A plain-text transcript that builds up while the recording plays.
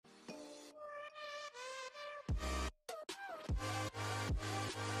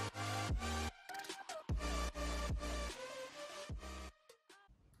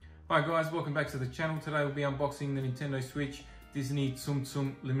Hi guys, welcome back to the channel. Today we'll be unboxing the Nintendo Switch Disney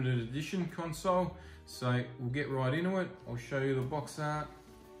Tsum limited edition console. So we'll get right into it. I'll show you the box art.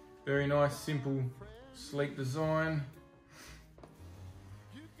 Very nice, simple, sleek design.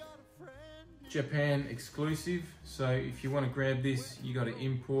 Japan exclusive. So if you want to grab this, you got to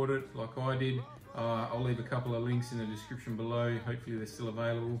import it like I did. I'll leave a couple of links in the description below. Hopefully they're still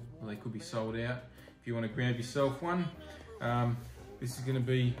available. They could be sold out. If you want to grab yourself one. This is going to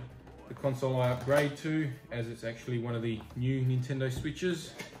be the console I upgrade to, as it's actually one of the new Nintendo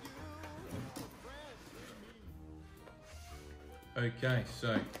Switches. Okay,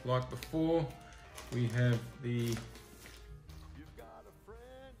 so like before, we have the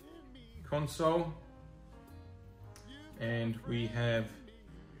console, and we have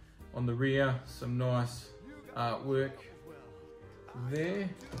on the rear some nice artwork there.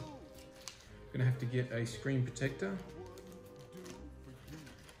 Gonna have to get a screen protector.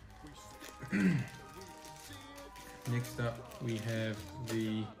 Next up we have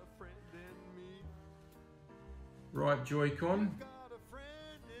the right Joy-Con.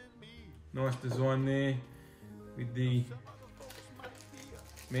 Nice design there with the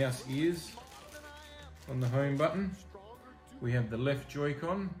mouse ears on the home button. We have the left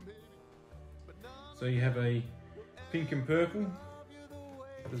Joy-Con. So you have a pink and purple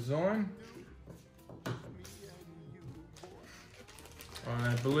design.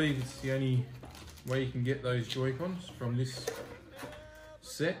 I believe it's the only way you can get those Joy-Cons from this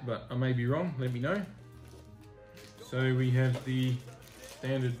set, but I may be wrong, let me know. So we have the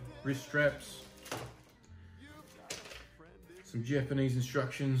standard wrist straps, some Japanese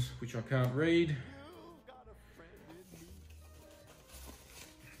instructions which I can't read.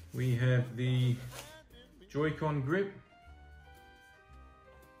 We have the Joy-Con grip,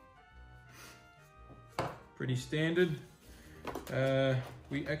 pretty standard.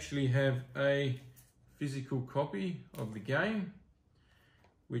 We actually have a physical copy of the game,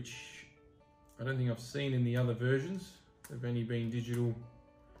 which I don't think I've seen in the other versions. They've only been digital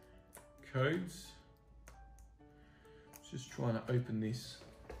codes. Just trying to open this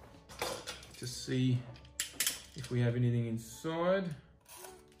to see if we have anything inside.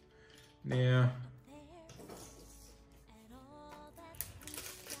 Now,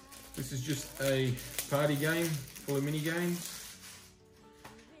 this is just a party game full of mini games.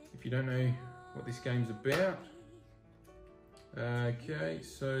 If you don't know what this game's about. Okay,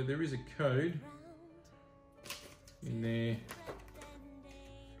 so there is a code in there.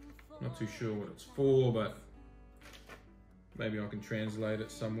 Not too sure what it's for, but maybe I can translate it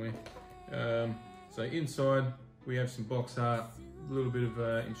somewhere. So inside we have some box art, a little bit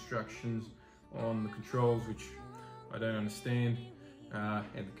of instructions on the controls, which I don't understand, and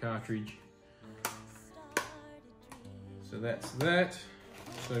the cartridge. So that's that.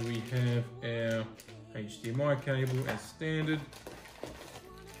 So we have our HDMI cable as standard,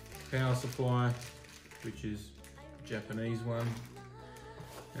 power supply, which is a Japanese one,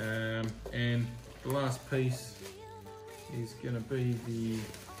 and the last piece is going to be the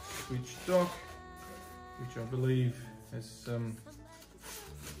Switch dock, which I believe has some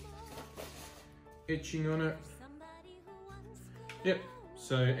etching on it. Yep,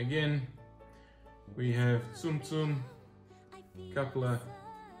 so again we have Tsum, couple of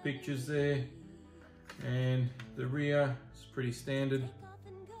pictures there, and the rear is pretty standard.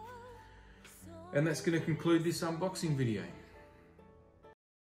 And that's going to conclude this unboxing video.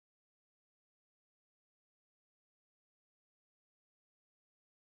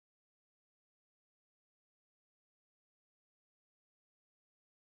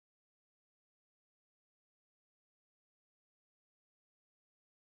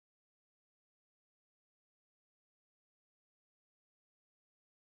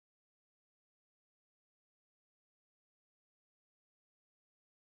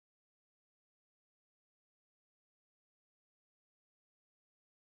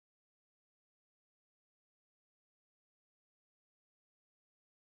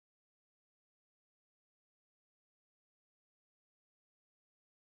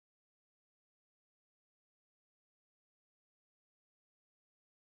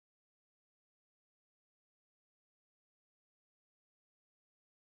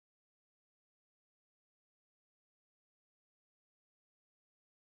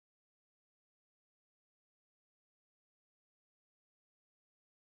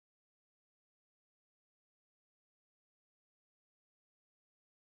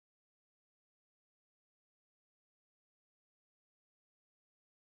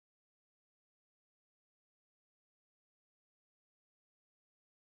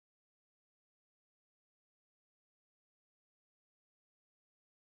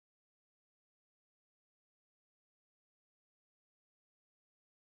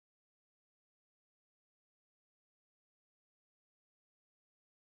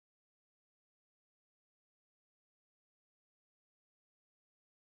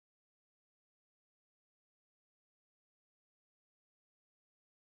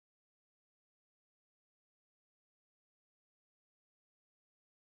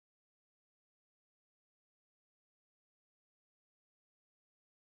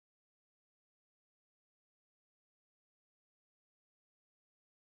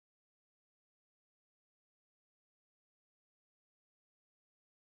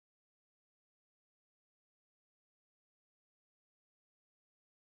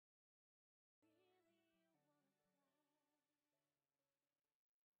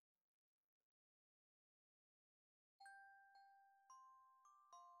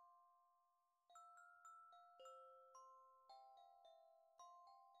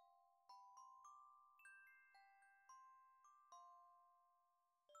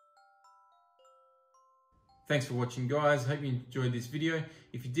 Thanks for watching, guys. Hope you enjoyed this video.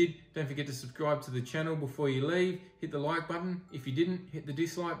 If you did, don't forget to subscribe to the channel before you leave. Hit the like button. If you didn't, hit the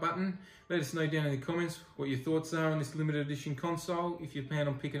dislike button. Let us know down in the comments what your thoughts are on this limited edition console, if you plan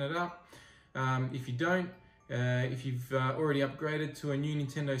on picking it up. If you don't, if you've already upgraded to a new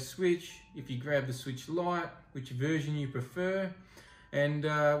Nintendo Switch, if you grab the Switch Lite, which version you prefer, and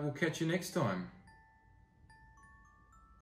we'll catch you next time.